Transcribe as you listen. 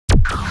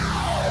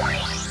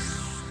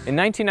In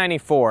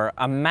 1994,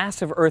 a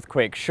massive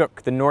earthquake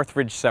shook the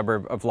Northridge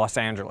suburb of Los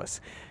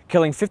Angeles,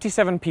 killing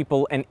 57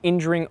 people and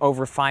injuring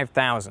over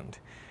 5,000. And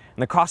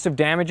the cost of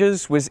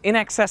damages was in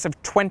excess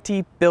of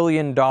 $20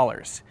 billion.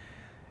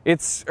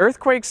 It's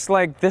earthquakes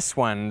like this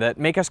one that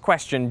make us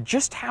question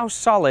just how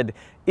solid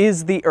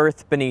is the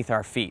earth beneath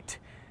our feet.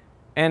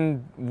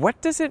 And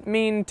what does it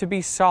mean to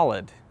be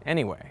solid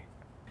anyway?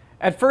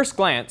 At first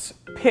glance,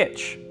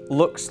 pitch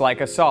looks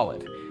like a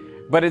solid.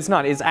 But it's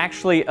not. It's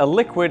actually a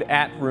liquid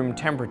at room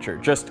temperature,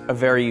 just a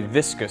very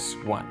viscous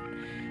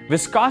one.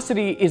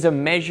 Viscosity is a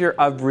measure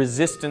of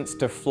resistance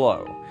to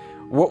flow,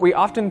 what we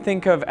often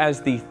think of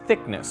as the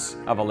thickness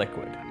of a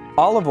liquid.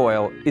 Olive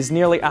oil is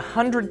nearly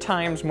 100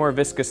 times more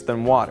viscous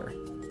than water,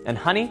 and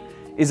honey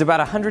is about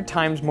 100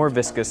 times more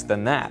viscous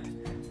than that.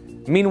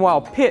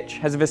 Meanwhile, pitch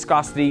has a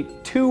viscosity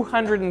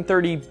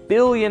 230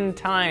 billion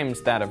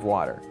times that of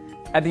water.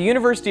 At the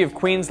University of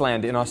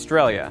Queensland in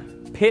Australia,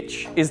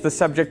 pitch is the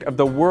subject of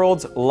the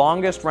world's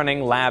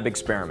longest-running lab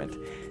experiment,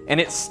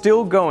 and it's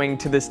still going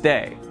to this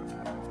day.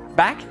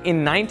 Back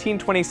in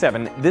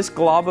 1927, this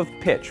glob of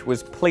pitch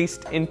was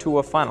placed into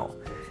a funnel,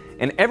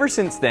 and ever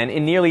since then,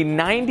 in nearly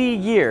 90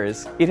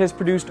 years, it has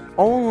produced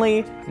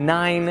only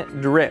 9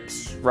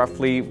 drips,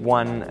 roughly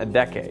 1 a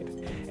decade,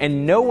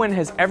 and no one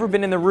has ever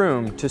been in the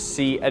room to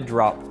see a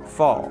drop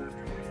fall.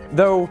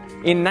 Though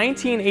in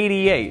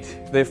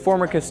 1988, the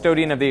former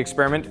custodian of the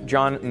experiment,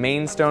 John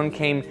Mainstone,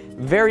 came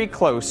very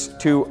close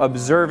to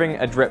observing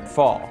a drip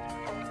fall.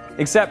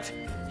 Except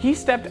he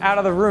stepped out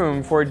of the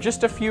room for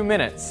just a few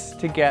minutes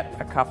to get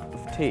a cup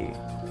of tea.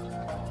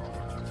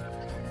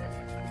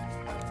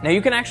 Now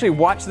you can actually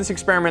watch this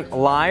experiment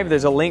live,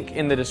 there's a link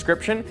in the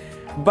description,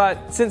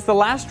 but since the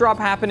last drop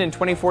happened in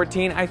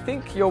 2014, I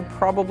think you'll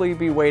probably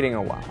be waiting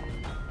a while.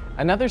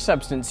 Another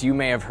substance you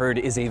may have heard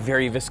is a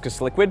very viscous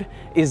liquid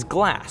is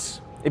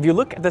glass. If you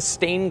look at the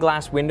stained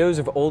glass windows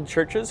of old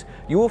churches,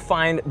 you will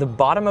find the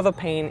bottom of a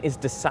pane is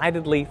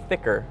decidedly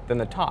thicker than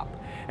the top.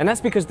 And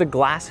that's because the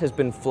glass has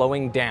been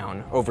flowing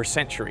down over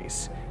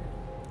centuries.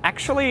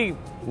 Actually,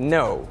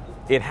 no,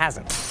 it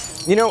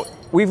hasn't. You know,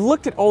 we've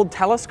looked at old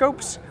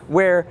telescopes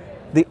where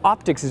the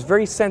optics is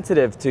very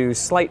sensitive to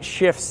slight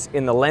shifts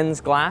in the lens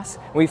glass,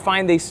 and we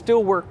find they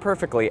still work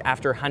perfectly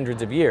after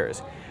hundreds of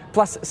years.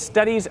 Plus,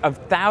 studies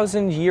of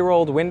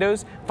 1,000-year-old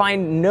windows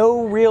find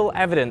no real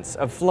evidence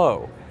of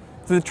flow.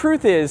 So the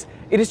truth is,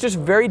 it is just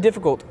very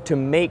difficult to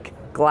make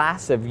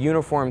glass of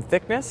uniform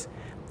thickness.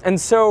 And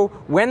so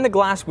when the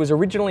glass was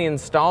originally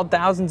installed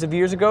thousands of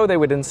years ago, they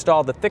would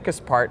install the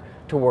thickest part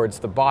towards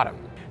the bottom.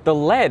 The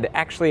lead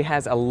actually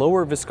has a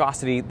lower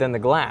viscosity than the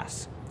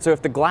glass. So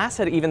if the glass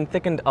had even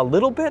thickened a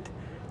little bit,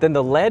 then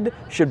the lead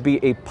should be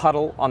a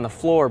puddle on the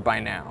floor by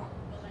now.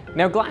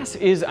 Now, glass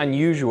is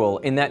unusual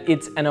in that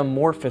it's an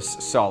amorphous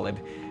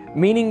solid,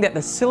 meaning that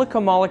the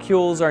silica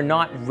molecules are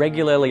not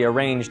regularly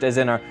arranged as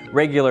in a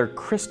regular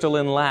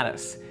crystalline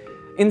lattice.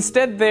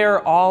 Instead,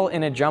 they're all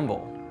in a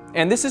jumble.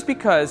 And this is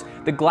because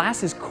the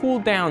glass is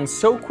cooled down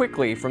so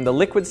quickly from the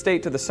liquid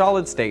state to the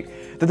solid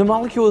state that the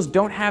molecules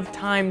don't have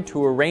time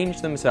to arrange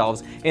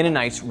themselves in a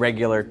nice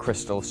regular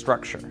crystal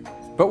structure.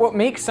 But what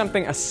makes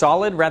something a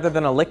solid rather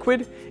than a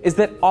liquid is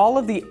that all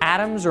of the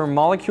atoms or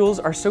molecules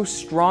are so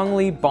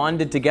strongly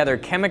bonded together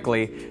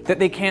chemically that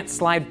they can't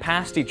slide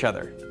past each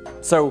other.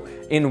 So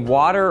in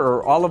water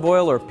or olive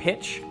oil or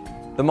pitch,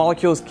 the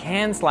molecules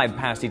can slide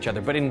past each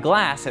other, but in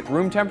glass at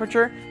room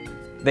temperature,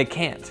 they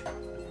can't.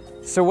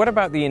 So what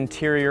about the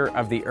interior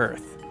of the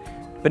Earth?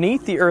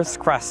 Beneath the Earth's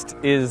crust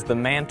is the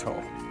mantle,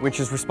 which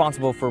is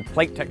responsible for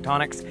plate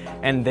tectonics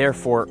and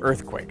therefore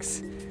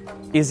earthquakes.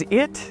 Is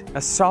it a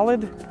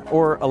solid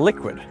or a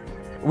liquid?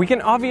 We can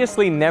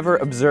obviously never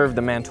observe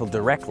the mantle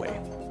directly,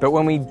 but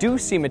when we do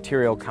see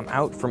material come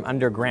out from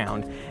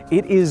underground,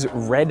 it is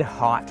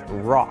red-hot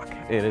rock.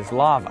 It is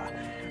lava.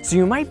 So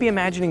you might be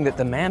imagining that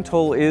the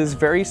mantle is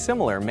very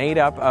similar, made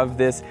up of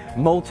this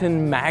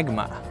molten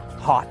magma,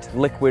 hot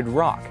liquid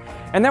rock.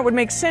 And that would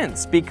make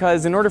sense,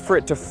 because in order for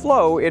it to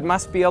flow, it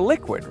must be a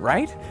liquid,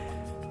 right?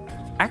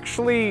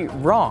 Actually,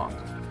 wrong.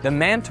 The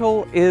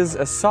mantle is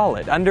a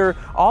solid. Under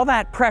all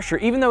that pressure,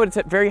 even though it's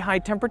at very high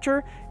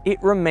temperature,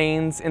 it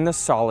remains in the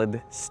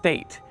solid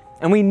state.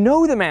 And we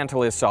know the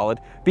mantle is solid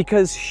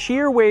because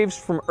shear waves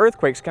from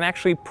earthquakes can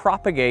actually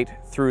propagate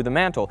through the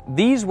mantle.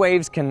 These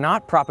waves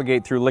cannot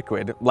propagate through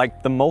liquid,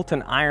 like the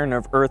molten iron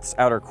of Earth's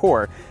outer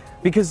core,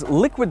 because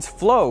liquids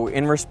flow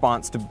in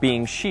response to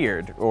being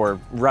sheared or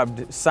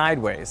rubbed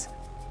sideways.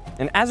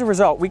 And as a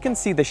result, we can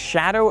see the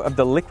shadow of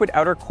the liquid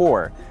outer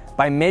core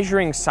by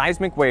measuring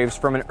seismic waves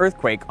from an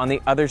earthquake on the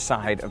other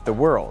side of the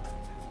world.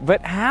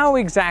 But how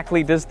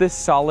exactly does this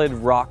solid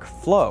rock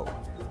flow?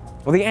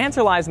 Well, the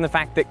answer lies in the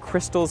fact that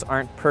crystals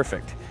aren't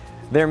perfect.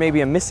 There may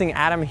be a missing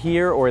atom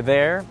here or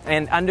there,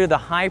 and under the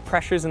high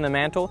pressures in the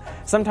mantle,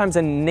 sometimes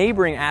a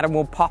neighboring atom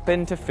will pop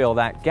in to fill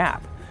that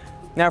gap.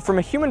 Now, from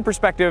a human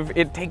perspective,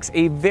 it takes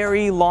a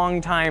very long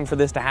time for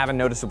this to have a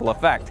noticeable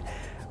effect.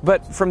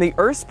 But from the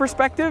Earth's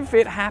perspective,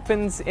 it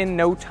happens in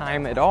no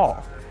time at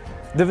all.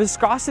 The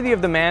viscosity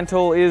of the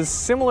mantle is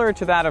similar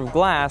to that of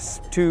glass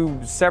to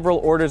several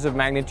orders of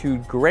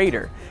magnitude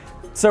greater.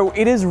 So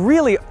it is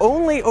really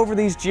only over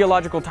these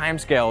geological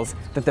timescales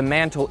that the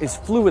mantle is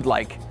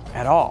fluid-like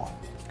at all.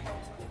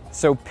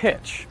 So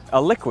pitch,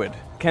 a liquid,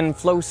 can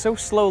flow so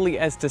slowly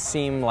as to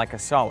seem like a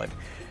solid,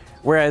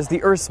 whereas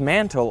the Earth's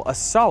mantle, a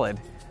solid,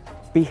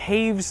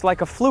 behaves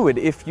like a fluid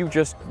if you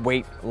just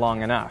wait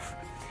long enough.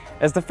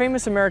 As the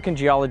famous American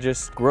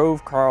geologist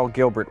Grove Carl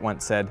Gilbert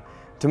once said,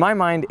 "To my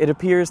mind, it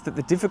appears that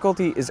the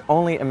difficulty is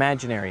only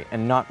imaginary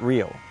and not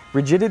real.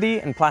 Rigidity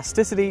and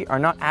plasticity are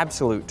not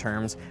absolute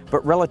terms,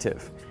 but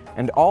relative,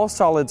 and all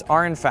solids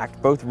are in fact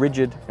both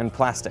rigid and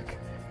plastic.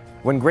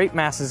 When great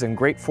masses and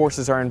great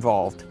forces are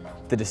involved,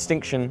 the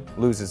distinction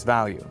loses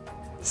value."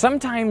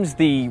 Sometimes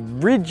the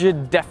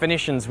rigid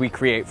definitions we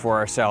create for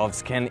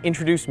ourselves can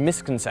introduce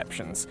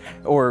misconceptions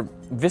or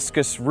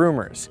viscous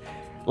rumors,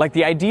 like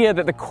the idea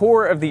that the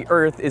core of the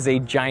Earth is a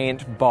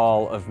giant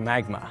ball of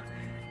magma.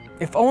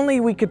 If only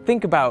we could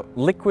think about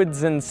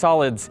liquids and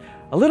solids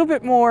a little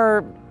bit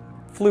more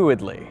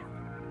fluidly.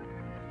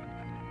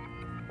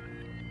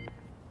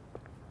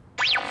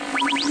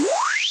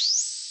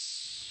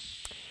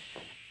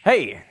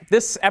 Hey,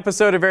 this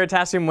episode of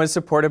Veritasium was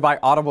supported by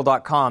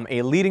Audible.com,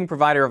 a leading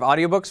provider of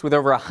audiobooks with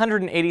over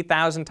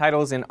 180,000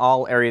 titles in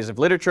all areas of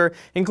literature,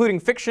 including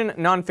fiction,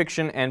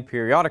 nonfiction, and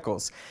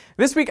periodicals.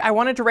 This week, I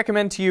wanted to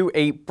recommend to you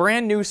a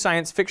brand new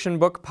science fiction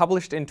book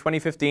published in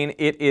 2015.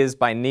 It is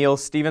by Neil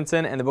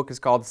Stephenson, and the book is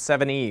called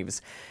Seven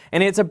Eves.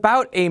 And it's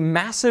about a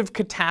massive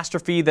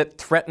catastrophe that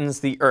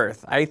threatens the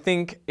Earth. I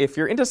think if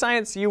you're into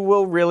science, you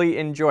will really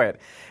enjoy it.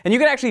 And you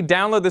can actually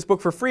download this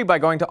book for free by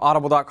going to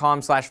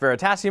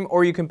audible.com/Veritasium,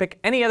 or you can pick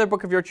any other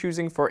book of your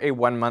choosing for a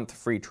 1-month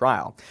free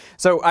trial.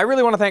 So I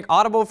really want to thank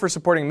Audible for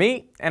supporting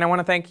me, and I want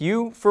to thank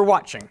you for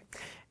watching.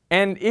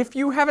 And if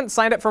you haven't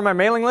signed up for my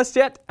mailing list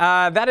yet,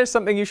 that is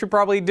something you should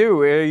probably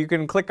do. You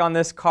can click on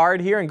this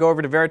card here and go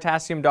over to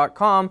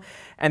Veritasium.com,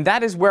 and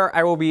that is where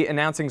I will be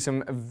announcing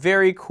some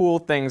very cool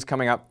things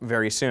coming up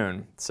very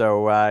soon.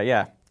 So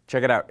yeah,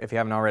 check it out if you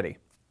haven't already.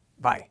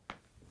 Bye.